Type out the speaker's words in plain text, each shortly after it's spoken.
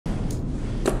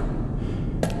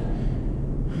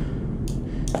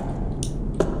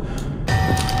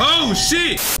Oh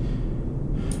shit!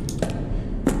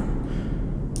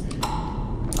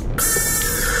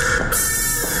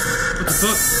 What the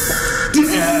fuck?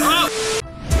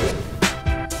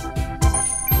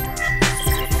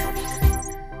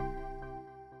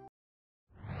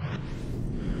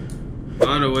 Oh!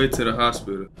 On the way to the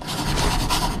hospital.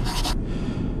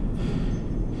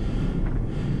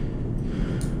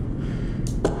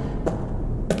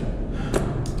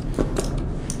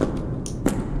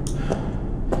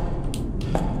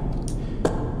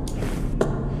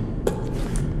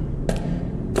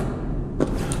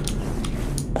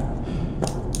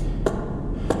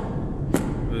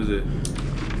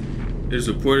 It is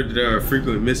reported that there are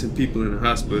frequently missing people in the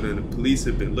hospital, and the police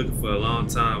have been looking for a long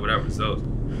time without results.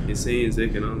 It seems they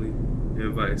can only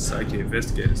invite psychic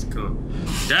investigators to come.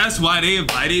 That's why they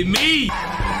invited me!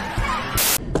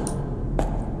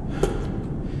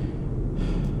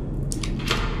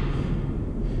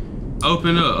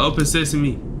 Open up, open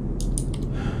sesame.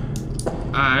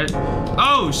 Alright.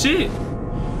 Oh, shit!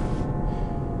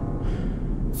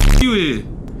 F you is.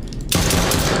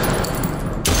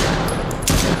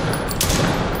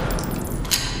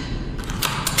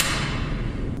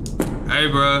 Hey,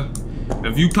 bruh.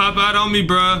 If you pop out on me,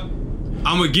 bruh,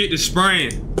 I'ma get the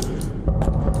spraying.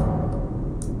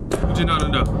 Put your knot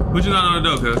on the door. Put your knot on the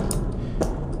door, cuz.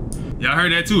 Y'all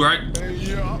heard that too, right?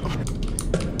 Yeah.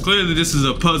 Clearly, this is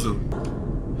a puzzle.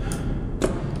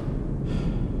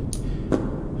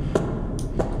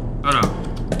 Hold on.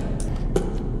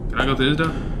 Can I go through this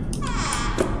door?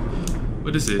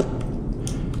 What this is?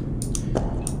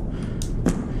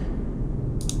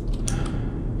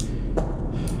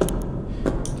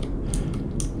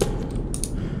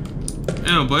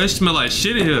 Damn, boy, it smell like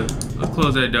shit in here. Let's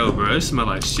close that door, bro. It smell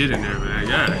like shit in there, man.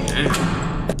 God damn.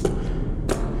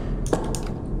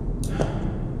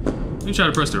 Let me try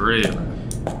to press the red.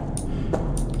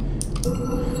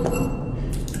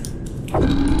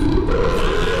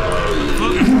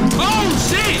 Oh,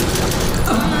 shit!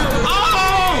 Oh!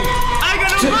 I ain't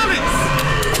got no bullets!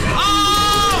 Oh!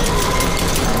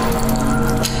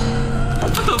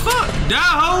 What the fuck? Die,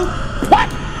 hoe! What?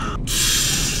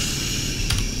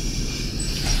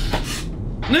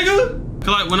 Nigga!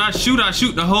 Cause like when I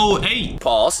shoot the whole 8.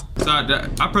 Pause. So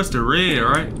I pressed the red,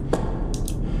 right?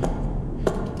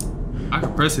 I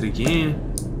can press it again.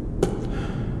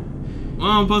 What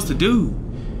am I supposed to do?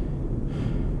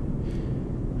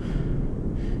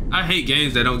 I hate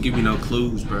games that don't give you no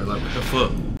clues, bro. Like, what the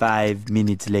fuck? 5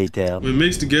 minutes later. When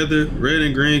mixed together, red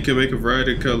and green can make a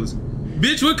variety of colors.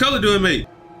 Bitch, what color do it make?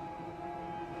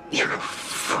 You're a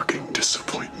fucking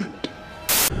disappointment.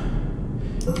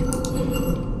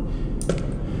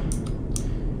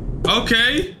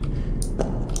 Okay.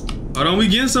 Hold on, we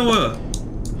getting somewhere.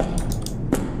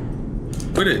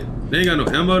 What it? They ain't got no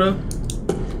ammo though.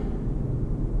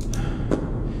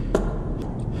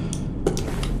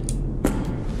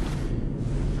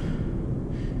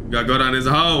 You gotta go down this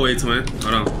hallway, twin.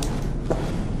 Hold on.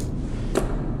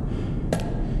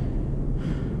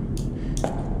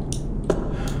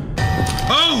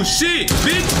 Oh shit,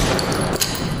 bitch!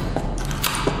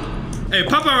 Hey,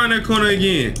 pop out around that corner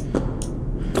again.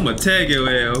 I'ma tag your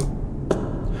ass.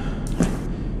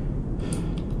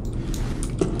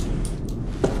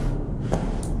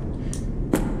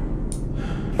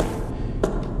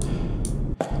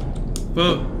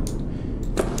 Fuck.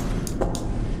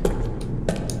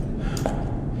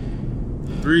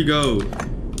 Three gold.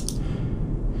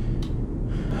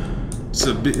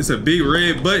 It's a big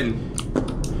red button.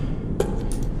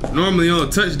 Normally you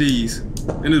don't touch these.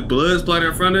 And there's blood splatter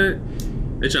in front of it.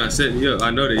 They trying to set me up.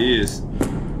 I know they is.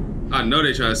 I know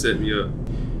they trying to set me up.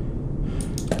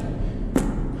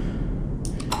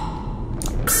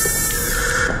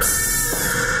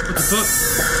 What the fuck?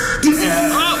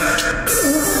 Oh!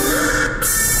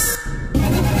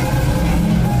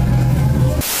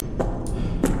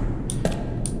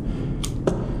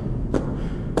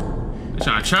 They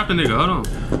trying to trap a nigga. Hold on.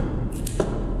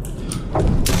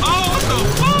 Oh, what the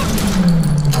fuck?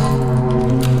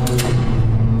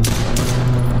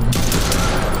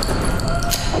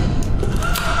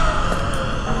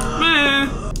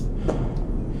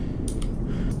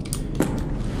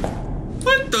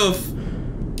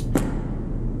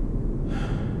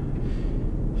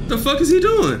 What the fuck is he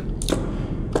doing?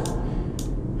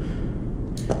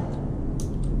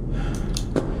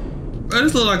 Bro,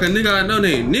 this look like a nigga I know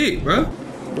named Nick, bro.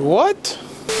 What?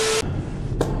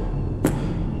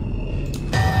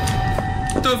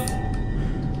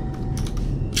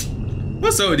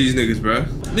 What's up with these niggas, bro?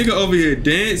 Nigga over here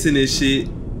dancing and shit.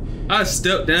 I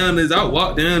stepped down this, I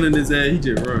walked down in his ass, he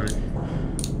just run.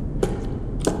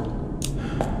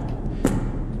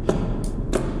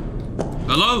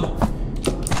 Hello?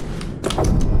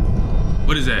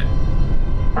 What is that?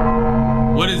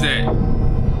 What is that?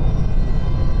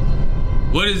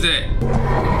 What is that?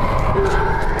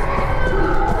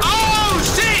 Oh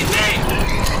shit, Nick!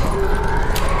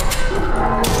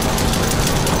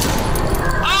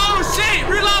 Oh shit,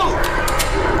 reload!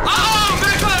 Oh,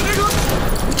 back up, nigga!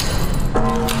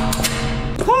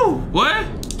 Whoo, what?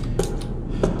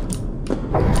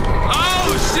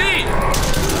 Oh shit!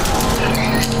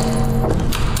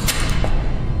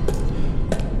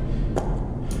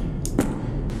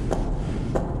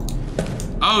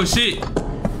 Oh shit! What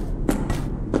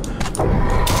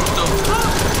the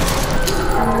fuck?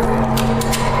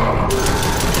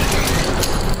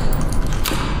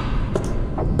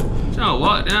 Trying to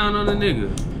walk down on the nigga.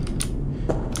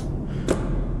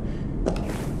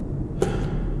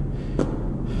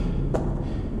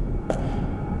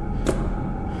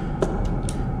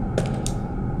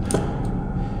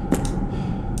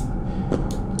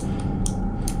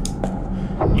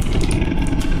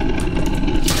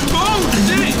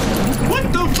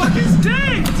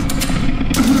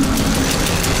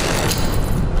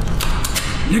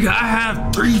 Nigga, I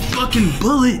have 3 fucking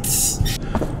bullets.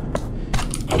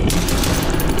 What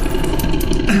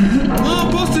am I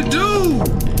supposed to do?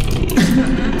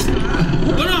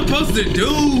 What am I supposed to do?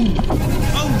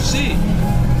 Oh shit.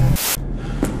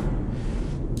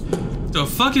 The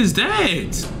fuck is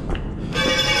that?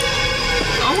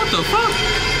 Oh, what the fuck?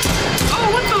 Oh,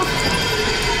 what the?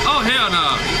 Oh, hell no.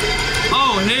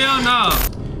 Oh, hell no.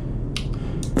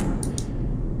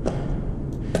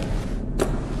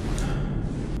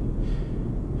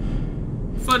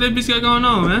 What that bitch got going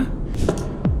on, man?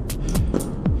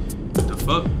 What the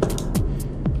fuck?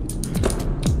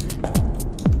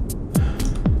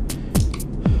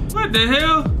 What the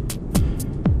hell?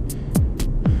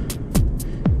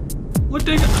 What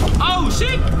they got? Oh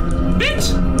shit!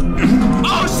 Bitch!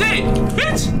 Oh shit!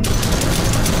 Bitch!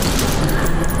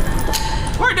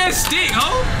 Where'd that stick,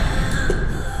 ho?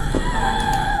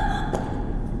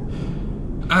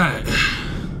 Alright.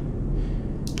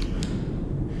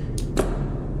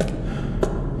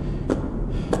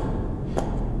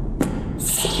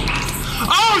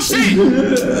 Oh shit!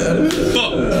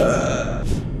 Fuck.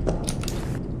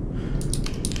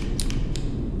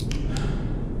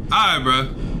 Alright, bro.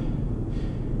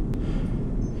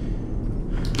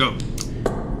 Go.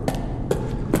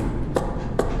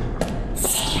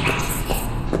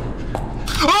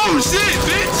 Oh shit,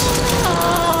 bitch!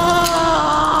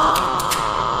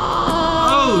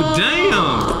 Oh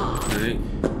damn! Okay.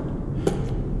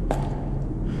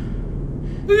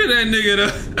 Look at that nigga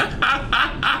though.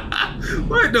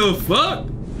 What the fuck?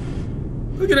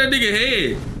 Look at that nigga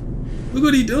head. Look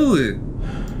what he doing.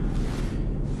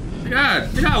 God,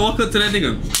 I walk up to that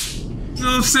nigga. You know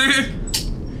what I'm saying?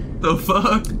 The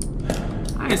fuck?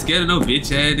 I ain't scared of no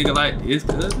bitch ass nigga like this.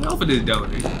 Cause off of this dope,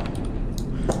 nigga.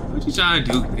 What you trying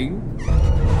to do, nigga?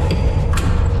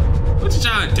 What you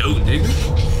trying to do, nigga?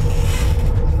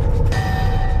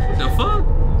 What the fuck?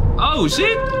 Oh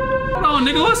shit! Hold on,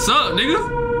 nigga. What's up, nigga?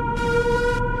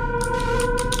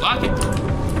 Lock it.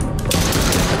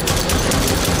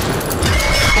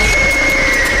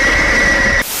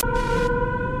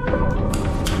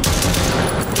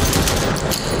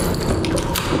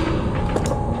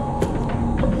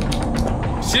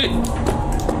 Shit.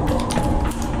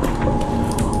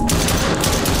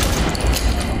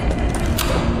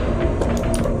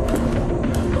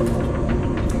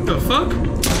 The fuck?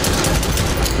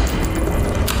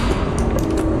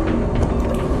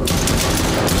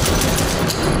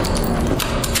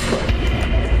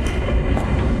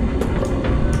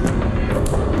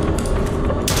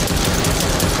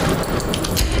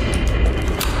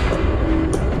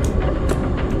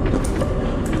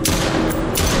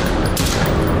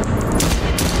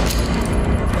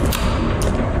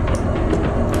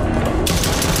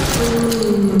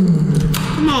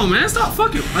 Come on, man. Stop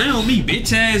fucking playing on me,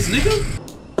 bitch ass nigga.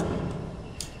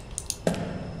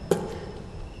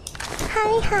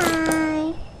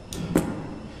 Hi.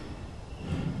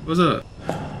 What's up?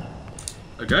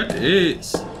 I got the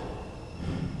hits.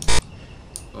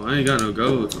 Oh, I ain't got no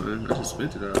gold, man. I just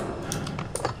spent it out.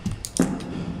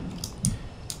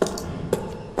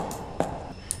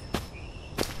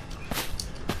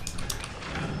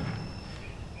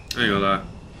 I ain't gonna lie.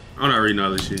 I'm not reading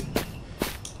all this shit.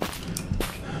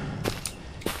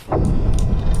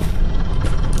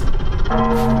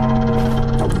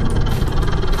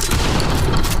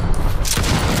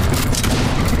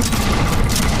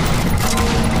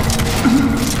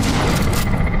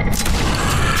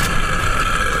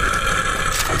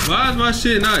 Why is my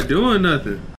shit not doing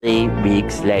nothing? 3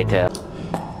 weeks later.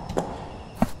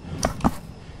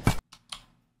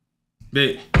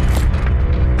 Bet.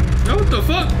 Yo, what the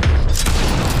fuck?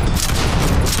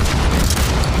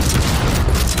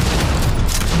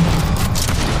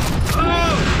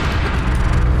 Oh!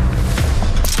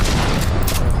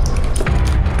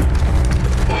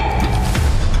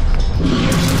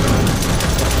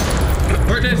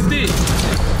 Work that stick.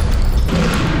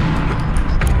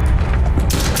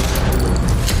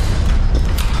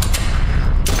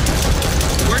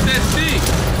 Work that stick.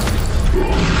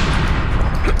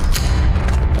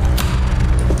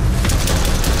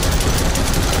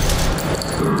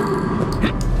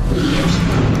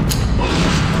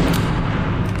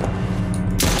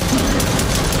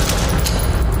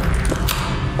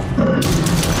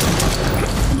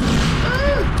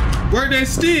 Work that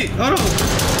stick. Hold on.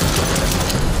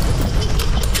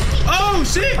 Oh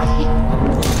shit!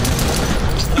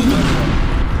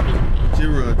 Shit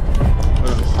run.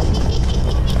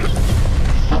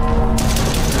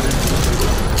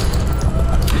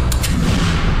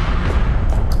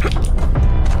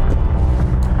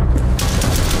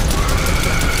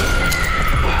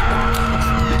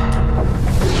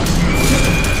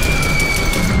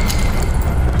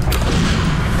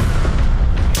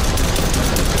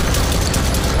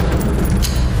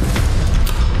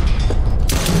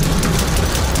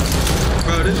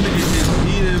 This nigga is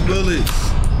eating bullets.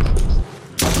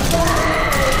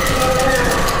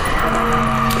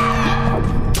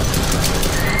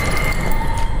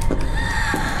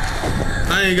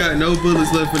 I ain't got no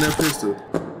bullets left in that pistol.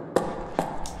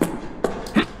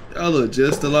 Y'all look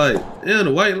just alike. And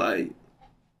a white light.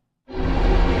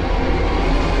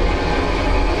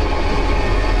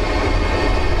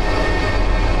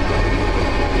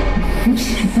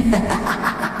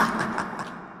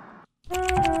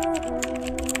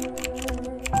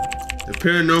 The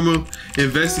paranormal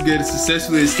investigator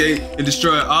successfully escaped and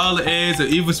destroyed all the eggs of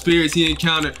evil spirits he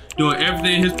encountered, doing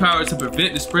everything in his power to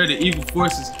prevent the spread of evil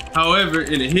forces. However,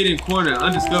 in a hidden corner, an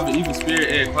undiscovered evil spirit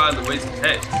egg quietly waits to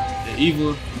hatch. The evil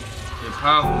and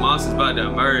powerful monsters about to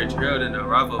emerge, heralding the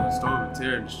arrival of a storm of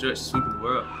terror and destruction sweeping the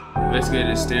world.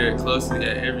 Investigators stared closely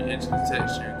at every inch of the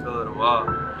texture and color of the wall,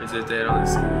 as if they had only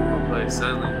seen one place.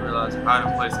 Suddenly, he realized the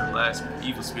hiding place of the last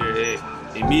evil spirit egg.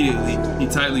 Immediately, he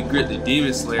tightly gripped the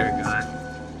Demon Slayer gun.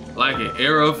 Like an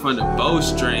arrow from the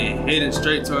bowstring, heading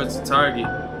straight towards the target.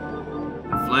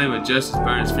 The flame of justice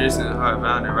burns fiercely in the heart,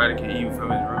 vowing to eradicate evil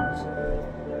from his roots.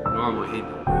 Normal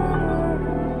ending.